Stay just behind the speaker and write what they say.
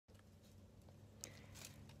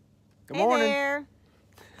Good morning. Hey there.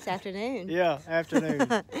 It's afternoon. Yeah,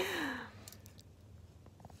 afternoon.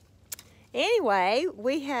 Anyway,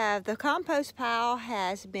 we have the compost pile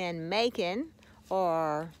has been making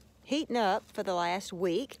or heating up for the last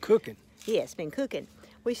week. Cooking. Yeah, it's been cooking.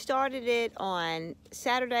 We started it on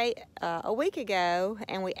Saturday a week ago,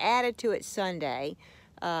 and we added to it Sunday.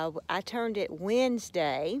 I turned it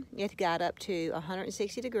Wednesday. It got up to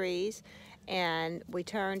 160 degrees, and we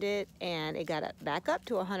turned it, and it got back up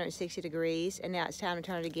to 160 degrees, and now it's time to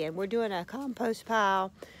turn it again. We're doing a compost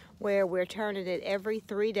pile where we're turning it every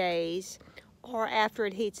 3 days or after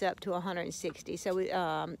it heats up to 160. So we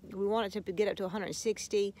want it to get up to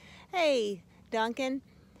 160. Hey, Duncan.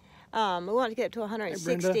 We want to get up to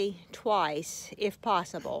 160 twice, if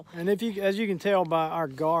possible. And as you can tell by our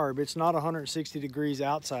garb, it's not 160 degrees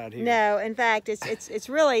outside here. No, in fact, it's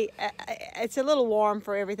really it's a little warm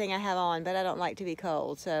for everything I have on, but I don't like to be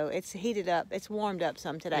cold, so it's heated up. It's warmed up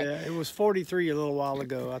some today. Yeah, it was 43 a little while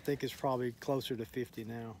ago. I think it's probably closer to 50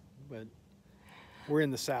 now, but we're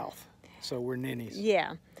in the South, so we're ninnies.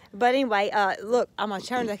 Yeah, but anyway, look, I'm gonna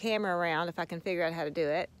turn the camera around if I can figure out how to do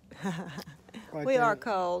it. Right we there, are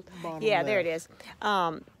cold. Yeah, there it is.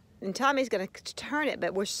 And Tommy's going to turn it,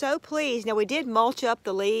 but we're so pleased. Now, we did mulch up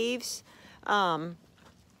the leaves when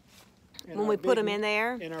we put them in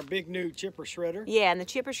there. In our big new chipper shredder. Yeah, and the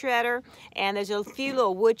chipper shredder. And there's a few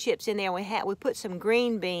little wood chips in there. We put some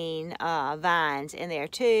green bean vines in there,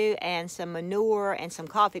 too, and some manure and some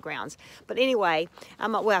coffee grounds. But anyway,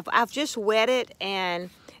 I've just wet it,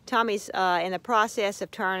 and Tommy's in the process of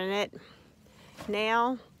turning it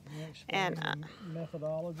now. And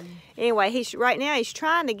methodology. Anyway, right now he's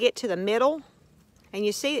trying to get to the middle, and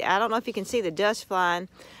you see, I don't know if you can see the dust flying,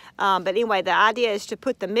 but anyway, the idea is to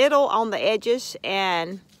put the middle on the edges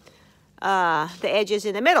and the edges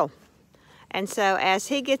in the middle. And so as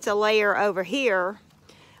he gets a layer over here,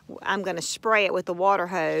 I'm going to spray it with the water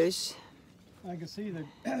hose. I can see the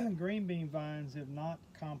green bean vines have not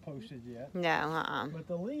composted yet. No, But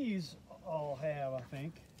the leaves all have, I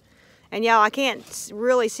think. And y'all, I can't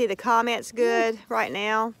really see the comments good right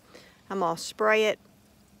now. I'm going to spray it.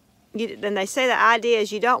 Then they say the idea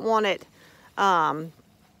is you don't want it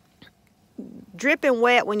dripping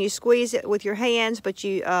wet when you squeeze it with your hands, but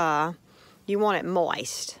you want it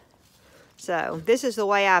moist. So this is the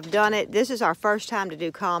way I've done it. This is our first time to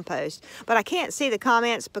do compost. But I can't see the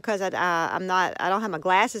comments because I don't have my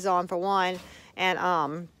glasses on, for one, and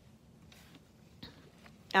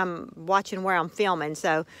I'm watching where I'm filming,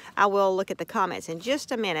 so I will look at the comments in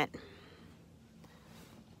just a minute.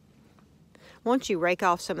 Won't you rake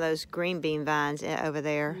off some of those green bean vines over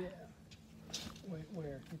there? Yeah. Wait,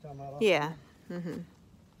 where? You talking about? Yeah. And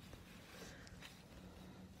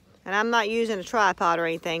I'm not using a tripod or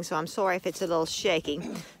anything, so I'm sorry if it's a little shaky.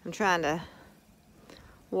 I'm trying to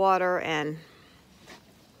water and...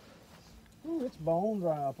 Ooh, it's bone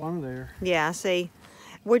dry up under there. Yeah, I see.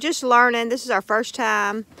 We're just learning. This is our first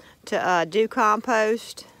time to do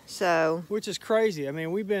compost, so. Which is crazy. I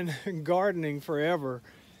mean, we've been gardening forever,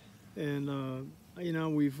 and you know,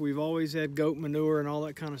 we've always had goat manure and all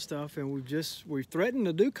that kind of stuff, and we've threatened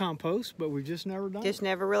to do compost, but we've just never done it. Just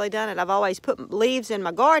never really done it. I've always put leaves in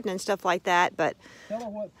my garden and stuff like that, but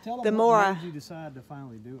tell the them more what made you decide to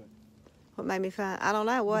finally do it. What made me I don't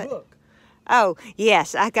know what. The book. Oh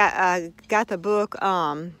yes, I got the book.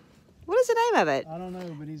 What is the name of it? I don't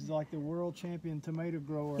know, but he's like the world champion tomato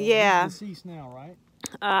grower. Yeah. He's deceased now, right?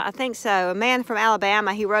 I think so. A man from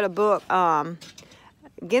Alabama, he wrote a book,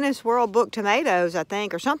 Guinness World Book Tomatoes, I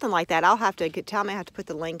think, or something like that. I'll have to tell me I have to put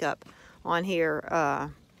the link up on here,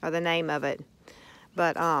 or the name of it.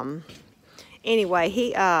 But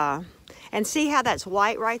anyway, and see how that's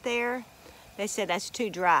white right there? They said that's too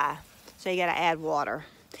dry, so you got to add water.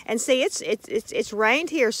 And see, it's rained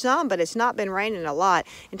here some, but it's not been raining a lot.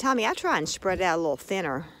 And Tommy, I try and spread it out a little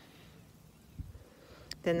thinner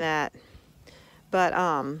than that. But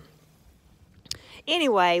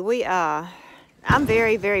anyway, I'm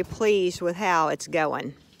very, very pleased with how it's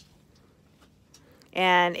going.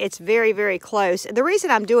 And it's very, very close. The reason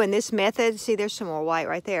I'm doing this method, see, there's some more white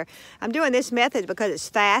right there. I'm doing this method because it's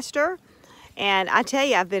faster. And I tell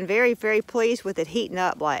you, I've been very, very pleased with it heating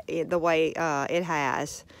up like the way it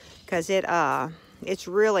has, because it's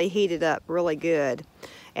really heated up really good.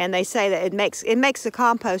 And they say that it makes the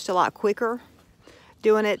compost a lot quicker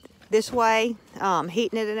doing it this way,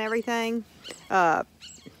 heating it and everything.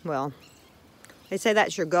 Well, they say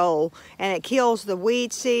that's your goal, and it kills the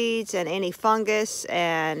weed seeds and any fungus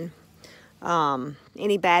and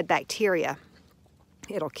any bad bacteria.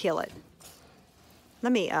 It'll kill it.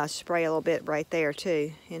 Let me spray a little bit right there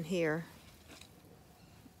too, in here.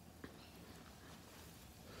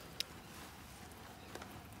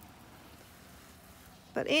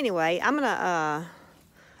 But anyway, I'm gonna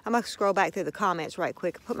scroll back through the comments right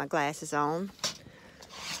quick. Put my glasses on.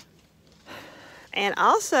 And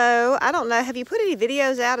also, I don't know, have you put any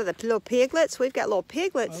videos out of the little piglets? We've got little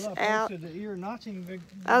piglets out. The ear notching video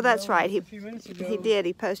oh, that's right. a few minutes ago. He did.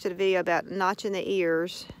 He posted a video about notching the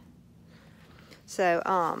ears. So,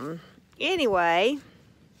 anyway,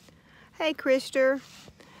 hey, Krister.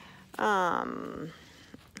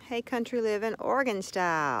 Hey, Country Living, Oregon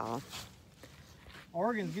style.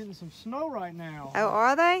 Oregon's getting some snow right now. Oh,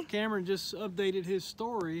 are they? Cameron just updated his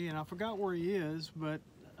story, and I forgot where he is, but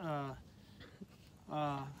I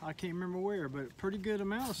can't remember where, but pretty good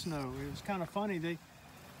amount of snow. It was kind of funny.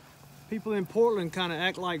 People in Portland kind of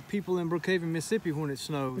act like people in Brookhaven, Mississippi when it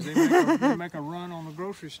snows. They make a run on the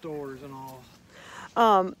grocery stores and all.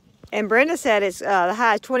 And Brenda said it's the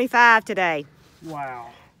high is 25 today. Wow.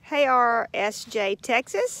 Hey, RSJ,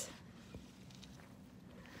 Texas.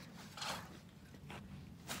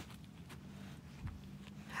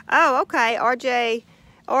 Oh, okay.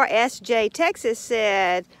 RSJ, Texas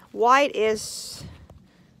said white is...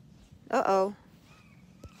 Uh-oh.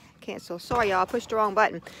 Cancel. Sorry, y'all. I pushed the wrong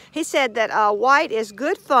button. He said that white is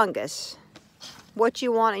good fungus. What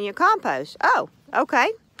you want in your compost. Oh,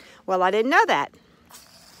 okay. Well, I didn't know that.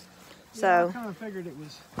 So yeah, I kind of figured it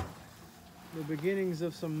was the beginnings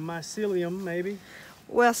of some mycelium, maybe.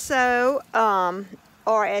 Well, so,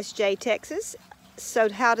 RSJ, Texas. So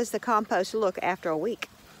how does the compost look after a week?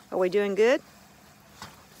 Are we doing good?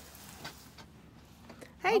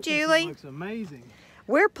 Hey, Julie. It looks amazing.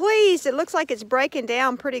 We're pleased. It looks like it's breaking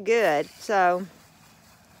down pretty good. So,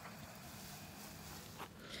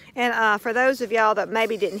 and for those of y'all that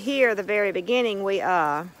maybe didn't hear the very beginning, we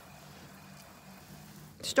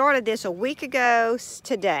started this a week ago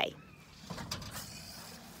today.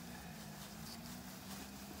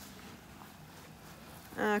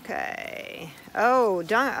 Okay. Oh,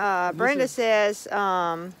 Brenda says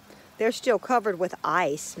they're still covered with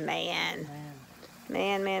ice. Man.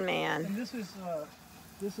 Man. And this is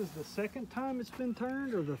the second time it's been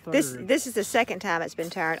turned, or the third? This is the second time it's been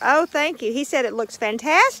turned. Oh, thank you. He said it looks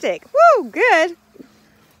fantastic. Woo, good.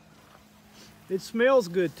 It smells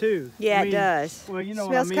good too. Yeah, it does. Well, you know, it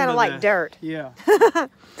smells what I mean kind of like dirt. Yeah.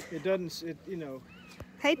 It doesn't. You know.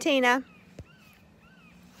 Hey, Tina.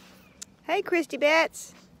 Hey, Christy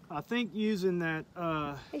Betts. I think using that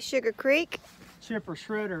hey, Sugar Creek. chipper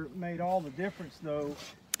shredder made all the difference, though.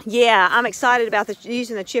 Yeah, I'm excited about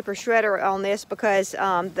using the chipper shredder on this because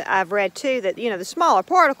I've read too that, you know, the smaller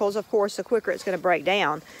particles, of course, the quicker it's going to break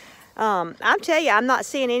down. I'm telling you, I'm not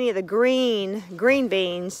seeing any of the green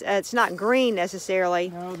beans. It's not green necessarily.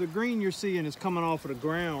 No, the green you're seeing is coming off of the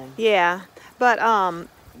ground. Yeah, but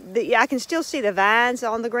I can still see the vines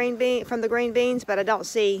on the from the green beans, but I don't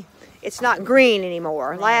see. It's not green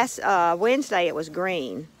anymore. Right. Last Wednesday it was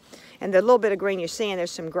green, and the little bit of green you're seeing, there's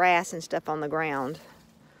some grass and stuff on the ground.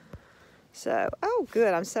 So, oh,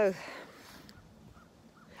 good.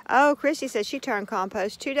 Oh, Christy said she turned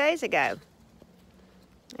compost 2 days ago.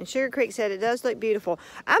 And Sugar Creek said it does look beautiful.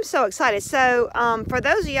 I'm so excited. So, for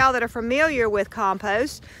those of y'all that are familiar with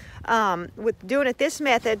compost, with doing it this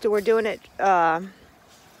method, we're doing it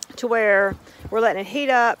to where we're letting it heat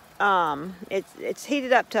up. It's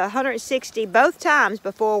heated up to 160 both times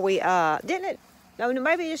before we, didn't it? No,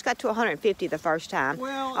 maybe it just got to 150 the first time.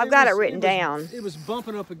 Well, I've got it written down. It was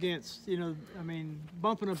bumping up against, you know,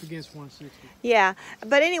 bumping up against 160. Yeah,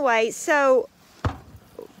 but anyway, so,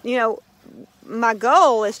 you know, my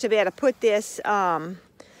goal is to be able to put this,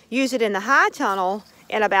 use it in the high tunnel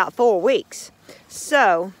in about 4 weeks.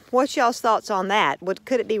 So, what's y'all's thoughts on that?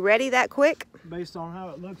 Could it be ready that quick? Based on how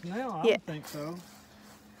it looks now, I would think so.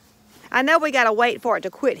 I know we got to wait for it to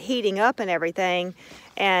quit heating up and everything.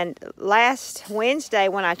 And last Wednesday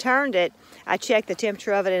when I turned it, I checked the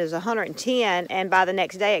temperature of it. It was 110, and by the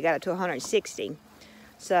next day it got up to 160.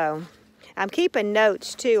 So I'm keeping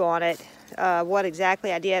notes too on it, what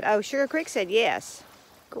exactly I did. Oh, Sugar Creek said yes.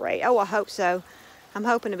 Great. Oh, I hope so. I'm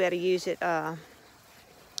hoping to be able to use it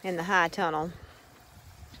in the high tunnel.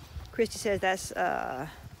 Christy says that's, oh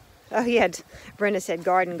yeah, Brenda said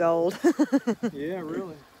garden gold. Yeah,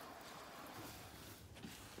 really.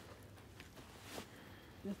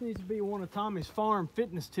 This needs to be one of Tommy's farm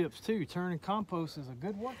fitness tips too. Turning compost is a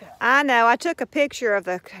good workout. I know. I took a picture of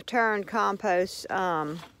the turned compost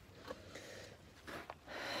the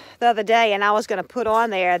other day, and I was going to put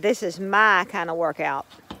on there, this is my kind of workout.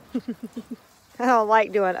 I don't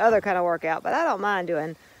like doing other kind of workout, but I don't mind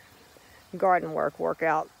doing garden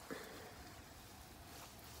workout.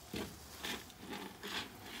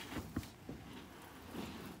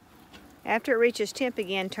 After it reaches temp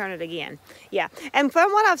again, turn it again. Yeah, and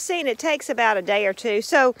from what I've seen, it takes about a day or two.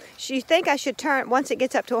 So you think I should turn, once it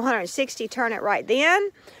gets up to 160, turn it right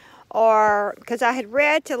then? Or, because I had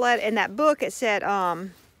read to let, in that book, it said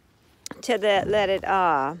let it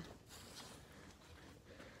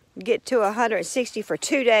get to 160 for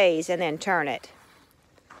 2 days and then turn it.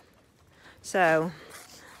 So.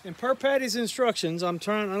 And per Patty's instructions, I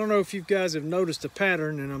don't know if you guys have noticed a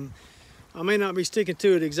pattern, and I may not be sticking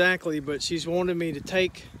to it exactly, but she's wanted me to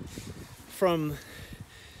take from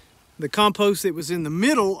the compost that was in the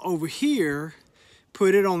middle over here,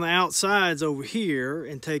 put it on the outsides over here,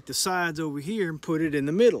 and take the sides over here and put it in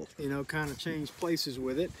the middle, you know, kind of change places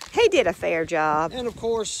with it. He did a fair job. And of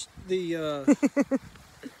course, the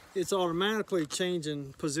it's automatically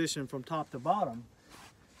changing position from top to bottom.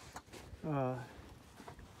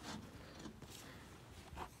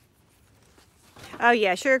 Oh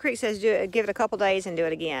yeah, Sugar Creek says give it a couple days and do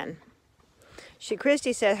it again.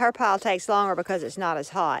 Christy said her pile takes longer because it's not as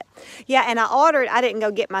hot. Yeah, and I didn't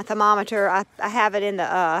go get my thermometer. I have it in the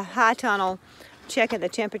high tunnel, checking the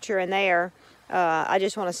temperature in there. I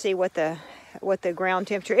just want to see what the ground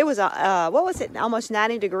temperature. It was what was it? Almost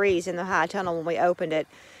 90 degrees in the high tunnel when we opened it,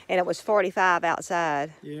 and it was 45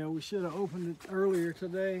 outside. Yeah, we should have opened it earlier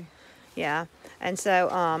today. Yeah, and so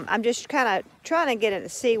I'm just kind of trying to get it to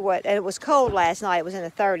see what, and it was cold last night. It was in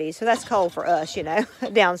the 30s, so that's cold for us, you know,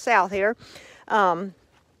 down south here.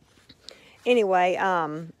 Anyway,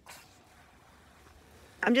 I'm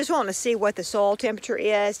just wanting to see what the soil temperature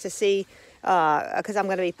is to see, because I'm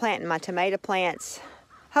going to be planting my tomato plants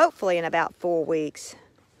hopefully in about 4 weeks.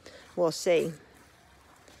 We'll see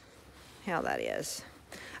how that is.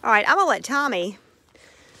 All right, I'm going to let Tommy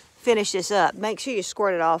finish this up. Make sure you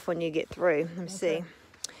squirt it off when you get through. Let me see.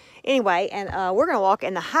 Anyway, and we're going to walk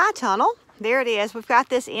in the high tunnel. There it is. We've got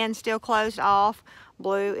this end still closed off.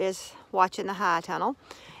 Blue is watching the high tunnel.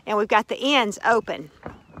 And we've got the ends open.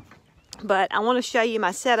 But I want to show you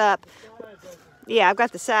my setup. Yeah, I've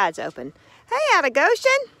got the sides open. Hey, out of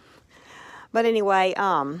Goshen. But anyway,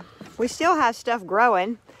 we still have stuff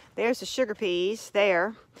growing. There's the sugar peas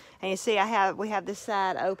there. And you see we have this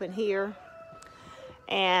side open here.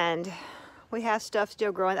 And we have stuff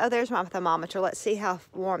still growing. Oh, there's my thermometer. Let's see how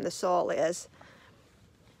warm the soil is.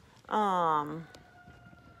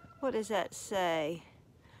 What does that say?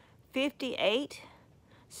 58.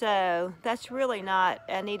 So that's really not,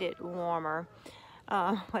 I need it warmer.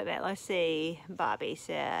 Wait a minute, let's see. Bobby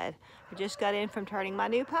said, I just got in from turning my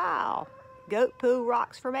new pile. Goat poo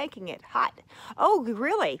rocks for making it hot. Oh,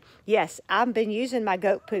 really? Yes, I've been using my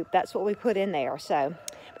goat poop. That's what we put in there. So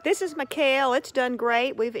this is my kale. It's done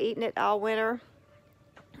great. We've eaten it all winter.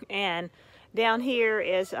 And down here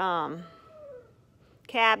is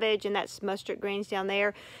cabbage, and that's mustard greens down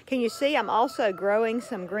there. Can you see I'm also growing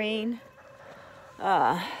some green?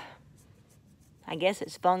 I guess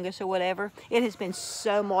it's fungus or whatever. It has been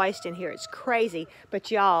so moist in here. It's crazy.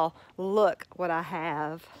 But y'all, look what I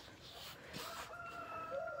have.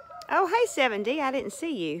 Oh, hey, 7D. I didn't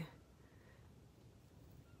see you.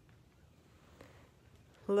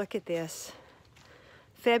 Look at this.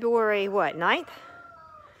 February, what, 9th?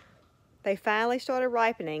 They finally started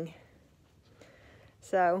ripening.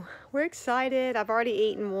 So, we're excited. I've already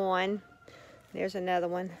eaten one. There's another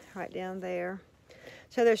one right down there.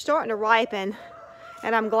 So, they're starting to ripen.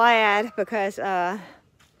 And I'm glad because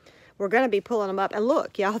we're going to be pulling them up. And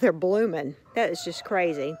look, y'all, they're blooming. That is just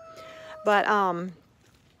crazy. But,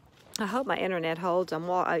 I hope my internet holds.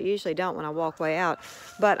 I usually don't when I walk way out.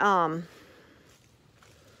 But, I'm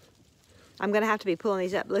going to have to be pulling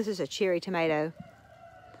these up. This is a cherry tomato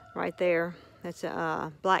right there. That's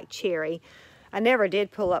a black cherry. I never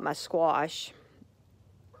did pull up my squash.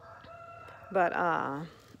 But, out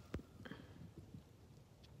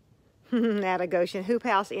of Goshen, hoop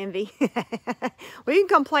house envy. Well, you can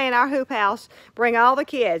come play in our hoop house. Bring all the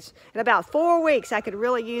kids. In about 4 weeks, I could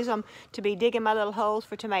really use them to be digging my little holes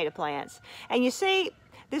for tomato plants. And you see,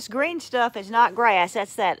 this green stuff is not grass.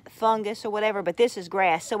 That's that fungus or whatever, but this is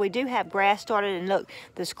grass. So we do have grass started, and look,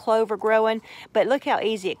 this clover growing. But look how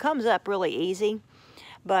easy. It comes up really easy.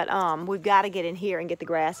 But we've got to get in here and get the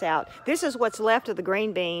grass out. This is what's left of the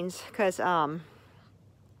green beans because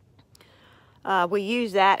we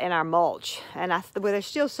use that in our mulch. And well, there's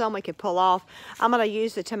still some we could pull off. I'm going to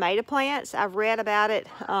use the tomato plants. I've read about it.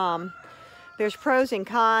 There's pros and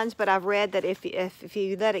cons, but I've read that if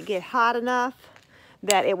you let it get hot enough,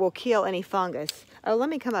 that it will kill any fungus. Oh, let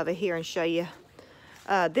me come over here and show you.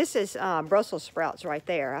 This is Brussels sprouts right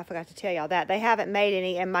there. I forgot to tell y'all that. They haven't made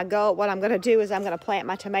any, and my goal, what I'm going to do is I'm going to plant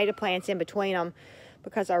my tomato plants in between them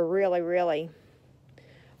because I really, really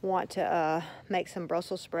want to make some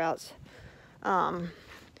Brussels sprouts.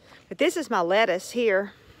 But this is my lettuce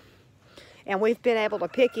here, and we've been able to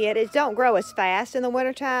pick it. It don't grow as fast in the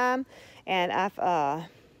wintertime, and I've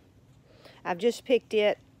just picked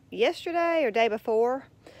it yesterday or day before,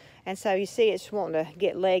 and so you see it's wanting to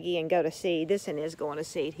get leggy and go to seed. This one is going to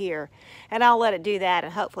seed here, and I'll let it do that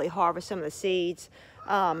and hopefully harvest some of the seeds.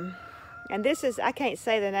 And this is, I can't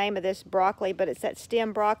say the name of this broccoli, but it's that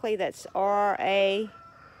stem broccoli that's RABB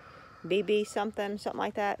something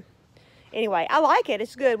like that. Anyway, I like it.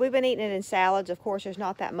 It's good. We've been eating it in salads. Of course, there's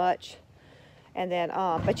not that much. And then,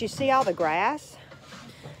 but you see all the grass,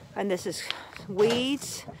 and this is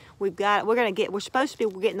weeds. We're supposed to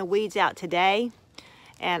be getting the weeds out today,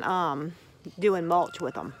 and doing mulch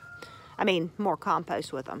with them. I mean, more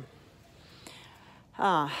compost with them.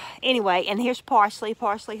 Anyway, and here's parsley.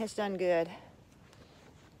 Parsley has done good.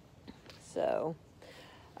 So,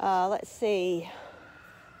 let's see.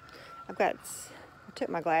 I took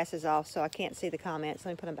my glasses off, so I can't see the comments.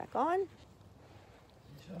 Let me put them back on. You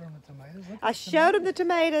showed them the tomatoes. I showed them the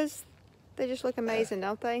tomatoes. They just look amazing,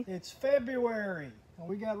 don't they? It's February, and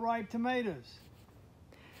we got ripe tomatoes.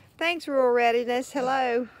 Thanks, Rural Readiness.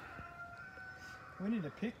 Hello. We need to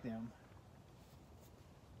pick them.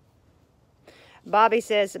 Bobby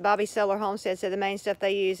Seller Homestead said the main stuff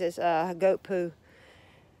they use is goat poo,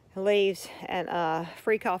 leaves, and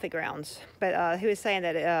free coffee grounds. But he was saying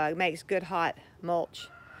that it makes good hot mulch.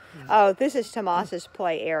 Oh, this is Tomas's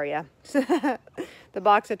play area. The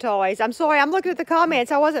box of toys. I'm sorry, I'm looking at the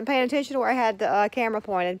comments. I wasn't paying attention to where I had the camera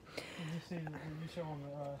pointed. Did you show them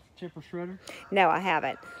the chipper shredder? No, I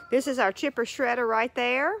haven't. This is our chipper shredder right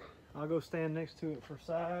there. I'll go stand next to it for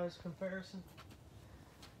size comparison.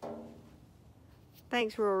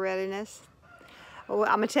 Thanks, Rural Readiness. Well,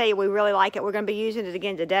 I'm going to tell you, we really like it. We're going to be using it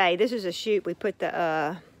again today. This is a chute we put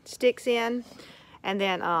the sticks in. And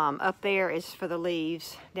then up there is for the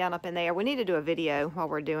leaves, down up in there. We need to do a video while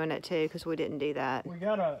we're doing it too, because we didn't do that.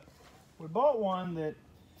 We bought one that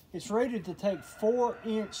it's rated to take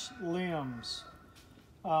 4-inch limbs.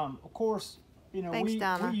 Of course, you know, Thanks,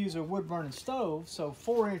 we use a wood burning stove, so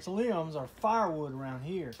 4-inch limbs are firewood around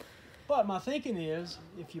here. But my thinking is,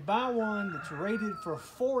 if you buy one that's rated for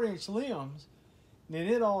 4-inch limbs, then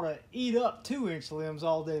it ought to eat up 2-inch limbs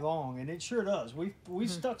all day long, and it sure does. We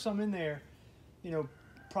stuck some in there, you know,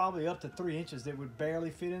 probably up to 3 inches that would barely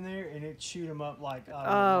fit in there, and it shoot them up like.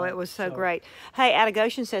 Oh, it was so great. Hey, Out of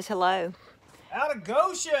Goshen says hello. Out of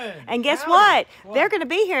Goshen. And guess what? They're going to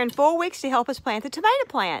be here in 4 weeks to help us plant the tomato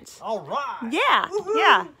plants. All right. Yeah,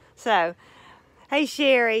 yeah. So, hey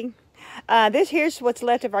Sherry, here's what's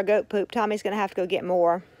left of our goat poop. Tommy's going to have to go get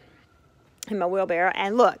more in my wheelbarrow.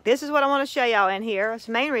 And look, this is what I want to show y'all in here. It's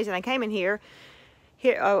the main reason I came in here.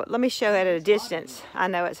 Oh, let me show it at a distance. I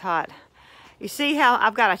know it's hot. You see how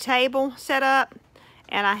I've got a table set up,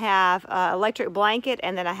 and I have an electric blanket,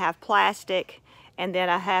 and then I have plastic, and then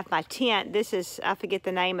I have my tent. This is, I forget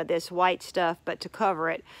the name of this white stuff, but to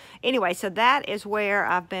cover it. Anyway, so that is where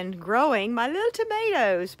I've been growing my little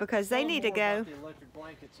tomatoes, because they need to go. The electric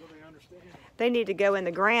blanket, so they understand. They need to go in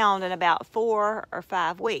the ground in about 4 or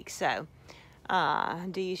 5 weeks. So,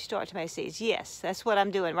 do you start tomato seeds? Yes, that's what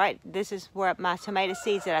I'm doing, right? This is where my tomato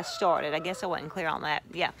seeds that I started. I guess I wasn't clear on that.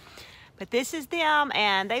 Yeah. But this is them,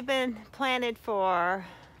 and they've been planted for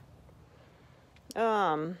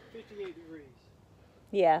 58 degrees.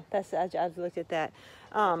 Yeah, I've looked at that.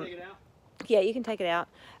 Take it out? Yeah, you can take it out.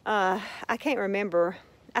 I can't remember.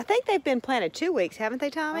 I think they've been planted 2 weeks, haven't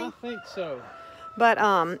they, Tommy? I think so. But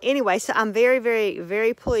anyway, so I'm very, very,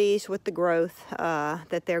 very pleased with the growth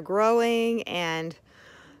that they're growing, and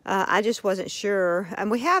I just wasn't sure.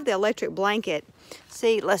 And we have the electric blanket.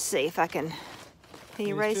 See, let's see if I can. Can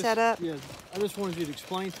you raise that up? Yeah, I just wanted you to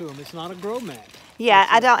explain to them. It's not a grow mat. Yeah,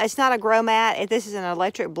 it's not a grow mat. This is an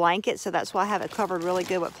electric blanket, so that's why I have it covered really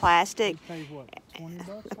good with plastic. You paid what,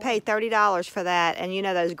 $20? I paid $30 for that, and you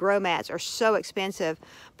know those grow mats are so expensive,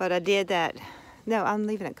 but I did that. No, I'm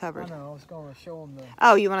leaving it covered. I know, I was going to show them the...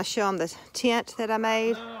 Oh, you want to show them the tent that I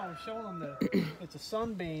made? No, I'm showing them it's a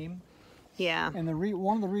sunbeam. Yeah. And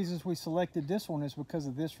one of the reasons we selected this one is because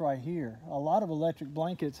of this right here. A lot of electric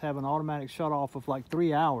blankets have an automatic shut off of like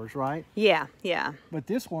 3 hours, right? Yeah, yeah. But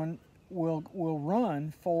this one will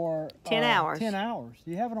run for 10 hours. 10 hours.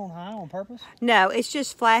 Do you have it on high on purpose? No, it's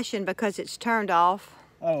just flashing because it's turned off.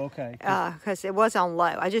 Oh, okay. Because it was on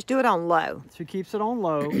low. I just do it on low. She keeps it on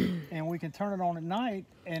low, and we can turn it on at night,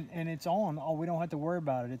 and it's on. Oh, we don't have to worry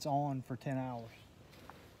about it. It's on for 10 hours.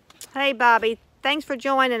 Hey, Bobby. thanks for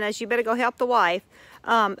joining us. You better go help the wife.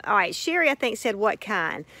 All right, Sherry, I think, said what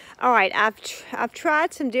kind. All right, I've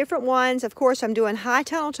tried some different ones. Of course, I'm doing high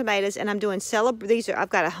tunnel tomatoes, and I'm doing I've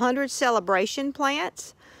got 100 celebration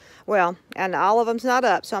plants. Well, and all of them's not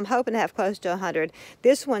up, so I'm hoping to have close to 100.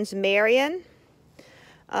 This one's Marion.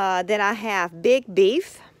 Then I have Big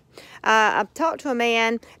Beef. I've talked to a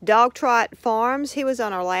man, Dog Trot Farms. He was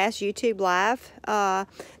on our last YouTube live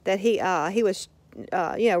that he was,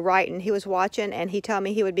 writing. He was watching, and he told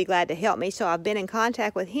me he would be glad to help me. So I've been in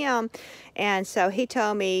contact with him, and so he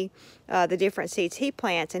told me the different seeds he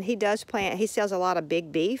plants, and he sells a lot of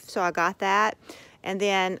Big Beef, so I got that. And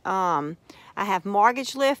then I have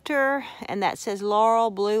Mortgage Lifter, and that says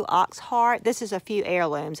Laurel Blue Ox Heart. This is a few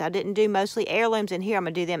heirlooms. I didn't do mostly heirlooms in here. I'm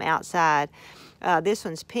going to do them outside. This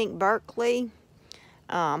one's Pink Berkeley,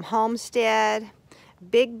 Homestead,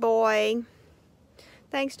 Big Boy.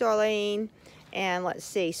 Thanks, Darlene. And let's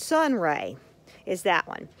see, Sunray is that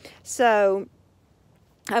one. So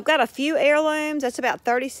I've got a few heirlooms. That's about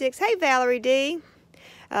 36. Hey, Valerie D.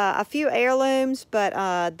 A few heirlooms,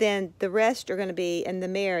 but then the rest are going to be in the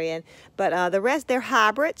Marion. But the rest, they're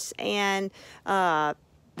hybrids, and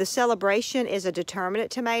the Celebration is a determinate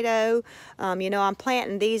tomato. I'm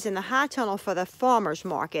planting these in the high tunnel for the farmer's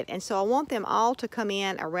market, and so I want them all to come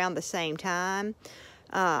in around the same time.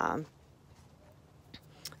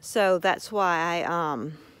 So that's why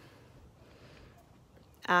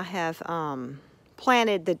I have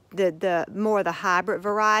planted the more of the hybrid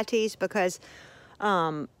varieties, because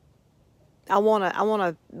I want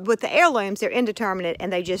to, with the heirlooms, they're indeterminate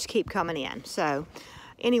and they just keep coming in. So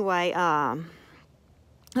anyway,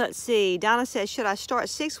 let's see. Donna says, should I start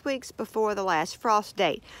 6 weeks before the last frost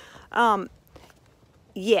date?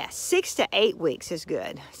 Yes, 6 to 8 weeks is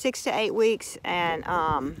good. 6 to 8 weeks, and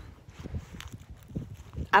I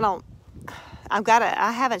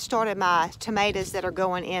haven't started my tomatoes that are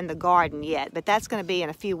going in the garden yet, but that's going to be in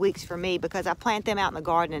a few weeks for me because I plant them out in the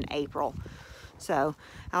garden in April. So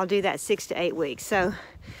I'll do that 6 to 8 weeks. So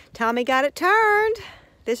Tommy got it turned.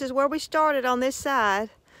 This is where we started on this side.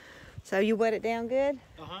 So you wet it down good?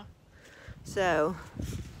 Uh-huh. So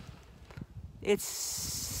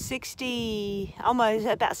it's almost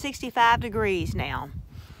about 65 degrees now.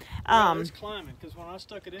 It's climbing, because when I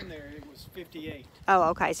stuck it in there, it was 58. Oh,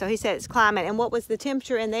 okay. So he said it's climbing. And what was the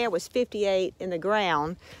temperature in there? Was 58 in the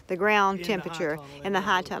ground temperature in the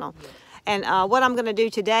high tunnel. Yeah. And what I'm going to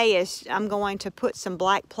do today is I'm going to put some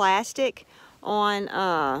black plastic on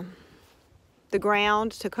the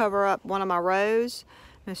ground to cover up one of my rows.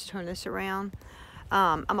 Let's turn this around.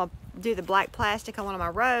 I'm going to do the black plastic on one of my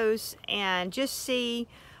rows and just see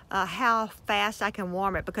how fast I can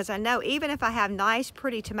warm it, because I know even if I have nice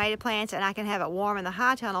pretty tomato plants and I can have it warm in the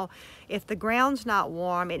high tunnel, if the ground's not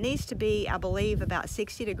warm, it needs to be, I believe, about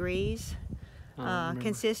 60 degrees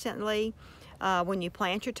consistently when you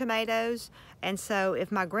plant your tomatoes. And so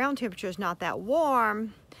if my ground temperature is not that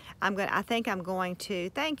warm, I think I'm going to,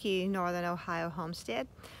 thank you, Northern Ohio Homestead.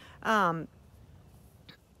 I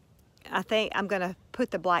think I'm going to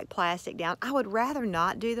put the black plastic down. I would rather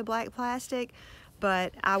not do the black plastic,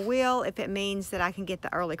 but I will if it means that I can get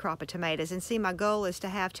the early crop of tomatoes. And see, my goal is to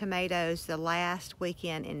have tomatoes the last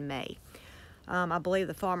weekend in May. I believe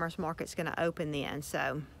the farmer's market's going to open then,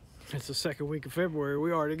 so. It's the second week of February.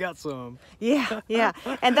 We already got some. Yeah, yeah.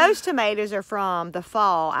 And those tomatoes are from the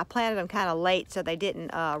fall. I planted them kind of late so they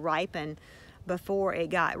didn't ripen before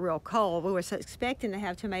it got real cold. We were expecting to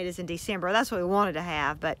have tomatoes in December. That's what we wanted to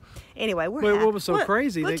have. But anyway, what was so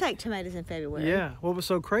crazy? We'll take tomatoes in February. Yeah. What was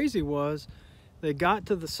so crazy was they got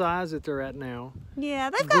to the size that they're at now.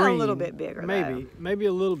 Yeah, they've got a little bit bigger. Maybe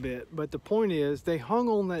a little bit. But the point is, they hung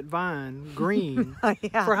on that vine green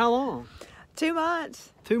yeah. for how long? 2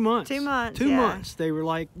 months. 2 months. 2 months. 2 yeah. months. They were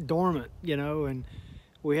like dormant, and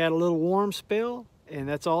we had a little warm spell, and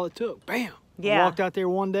that's all it took. Bam. Yeah. I walked out there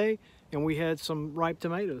one day, and we had some ripe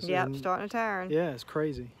tomatoes. Yep, starting to turn. Yeah, it's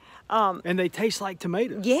crazy. And they taste like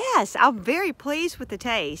tomatoes. Yes, I'm very pleased with the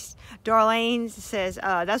taste. Darlene says,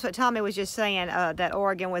 that's what Tommy was just saying, that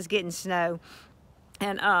Oregon was getting snow.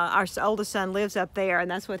 And our oldest son lives up there, and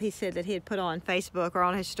that's what he said that he had put on Facebook or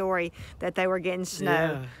on his story, that they were getting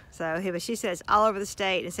snow. Yeah. So she says all over the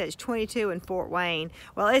state, and said it's 22 in Fort Wayne.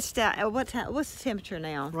 Well, it's what's the temperature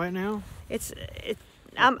now? Right now?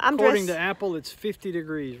 I'm according to Apple, it's 50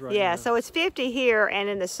 degrees right now. Yeah, so it's 50 here, and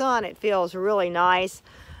in the sun it feels really nice.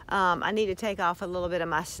 I need to take off a little bit of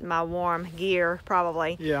my warm gear,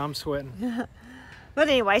 probably. Yeah, I'm sweating. But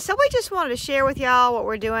anyway, so we just wanted to share with y'all what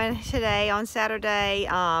we're doing today on Saturday.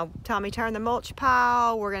 Tommy turned the mulch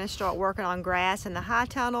pile. We're going to start working on grass in the high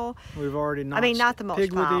tunnel. We've already notched not the mulch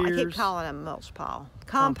pile. ears. I keep calling it a mulch pile.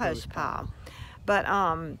 Compost pile. But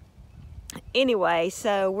anyway,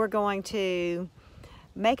 so we're going to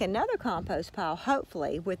make another compost pile,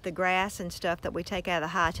 hopefully, with the grass and stuff that we take out of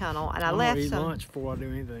the high tunnel. And I left some lunch before I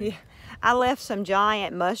do anything. Yeah, I left some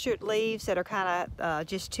giant mustard leaves that are kind of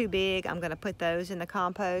just too big. I'm going to put those in the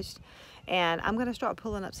compost, and I'm going to start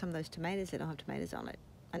pulling up some of those tomatoes that don't have tomatoes on it.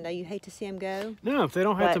 I know you hate to see them go. No, if they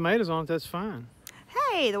don't have tomatoes on it, that's fine.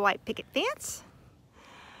 Hey, the white picket fence.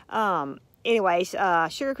 Anyways,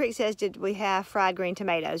 Sugar Creek says, did we have fried green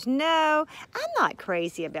tomatoes? No, I'm not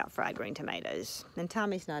crazy about fried green tomatoes, and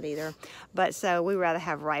Tommy's not either. But so we rather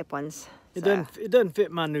have ripe ones. It doesn't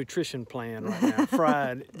fit my nutrition plan right now.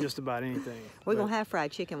 Fried just about anything. We're gonna have fried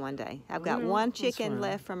chicken one day. I've got one chicken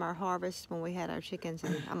left from our harvest when we had our chickens,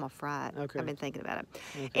 and I'm gonna fry it. Okay. I've been thinking about it.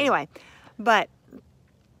 Okay. Anyway, but.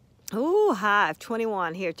 Ooh, high of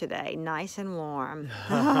 21 here today, nice and warm.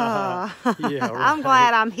 Yeah, right. I'm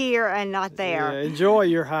glad I'm here and not there. Yeah, enjoy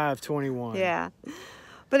your high of 21. Yeah.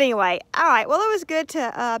 But anyway, all right, well, it was good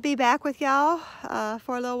to be back with y'all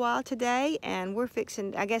for a little while today, and we're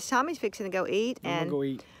fixing, I guess Tommy's fixing to go eat, I'm and gonna go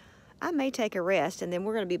eat. I may take a rest, and then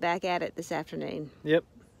we're going to be back at it this afternoon. Yep.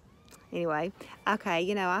 Anyway, okay,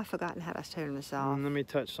 you know, I've forgotten how to turn this off. Let me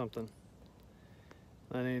touch something.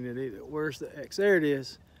 That ain't it either. Where's the X? There it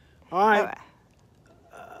is. All right.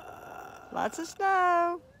 Lots of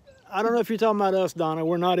snow. I don't know if you're talking about us, Donna.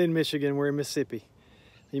 We're not in Michigan. We're in Mississippi.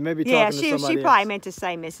 You may be talking to somebody else. She probably meant to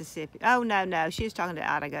say Mississippi. Oh, no. She was talking to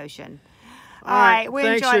Ottagoshan. All right. We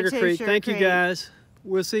Thanks, enjoyed Sugar Creek. Thank you, guys.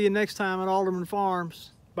 We'll see you next time at Alderman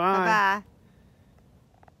Farms. Bye. Bye-bye.